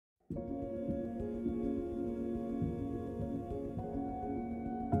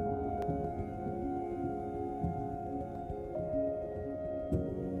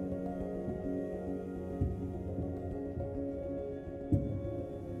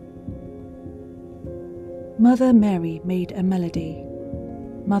Mother Mary made a melody.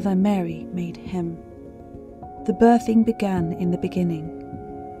 Mother Mary made him. The birthing began in the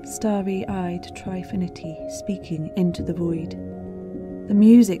beginning, starry-eyed trifinity speaking into the void. The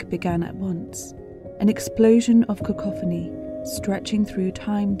music began at once, an explosion of cacophony stretching through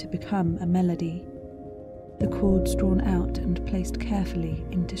time to become a melody, the chords drawn out and placed carefully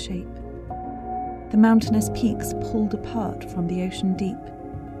into shape. The mountainous peaks pulled apart from the ocean deep,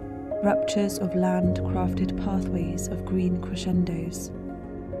 ruptures of land-crafted pathways of green crescendos.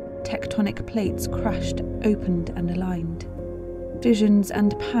 Tectonic plates crushed, opened and aligned. Visions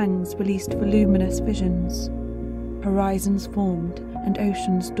and pangs released voluminous visions. Horizons formed and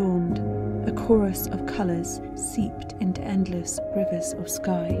oceans dawned. A chorus of colours seeped into endless rivers of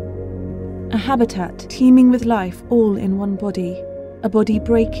sky. A habitat teeming with life all in one body, a body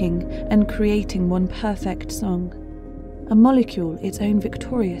breaking and creating one perfect song. A molecule its own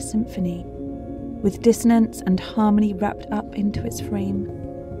victorious symphony, with dissonance and harmony wrapped up into its frame.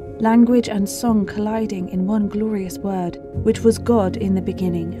 Language and song colliding in one glorious word, which was God in the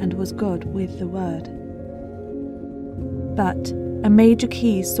beginning and was God with the Word. But a major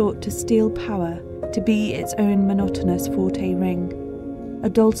key sought to steal power, to be its own monotonous forte ring, a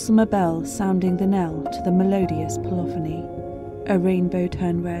dulcimer bell sounding the knell to the melodious polyphony. A rainbow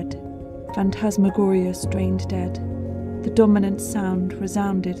turned red, phantasmagoria strained dead. The dominant sound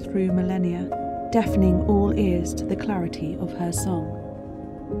resounded through millennia, deafening all ears to the clarity of her song.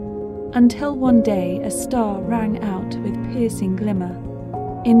 Until one day a star rang out with piercing glimmer.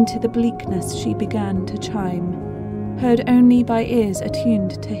 Into the bleakness she began to chime, heard only by ears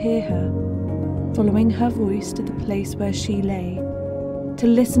attuned to hear her, following her voice to the place where she lay, to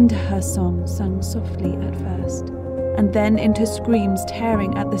listen to her song sung softly at first, and then into screams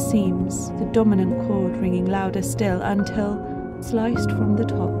tearing at the seams, the dominant chord ringing louder still until, sliced from the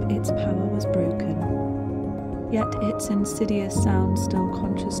top, its power was broken. Yet its insidious sound still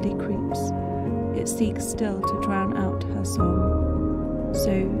consciously creeps. It seeks still to drown out her song.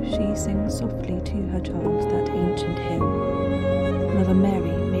 So she sings softly to her child that ancient hymn. Mother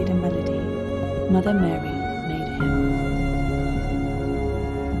Mary made a melody. Mother Mary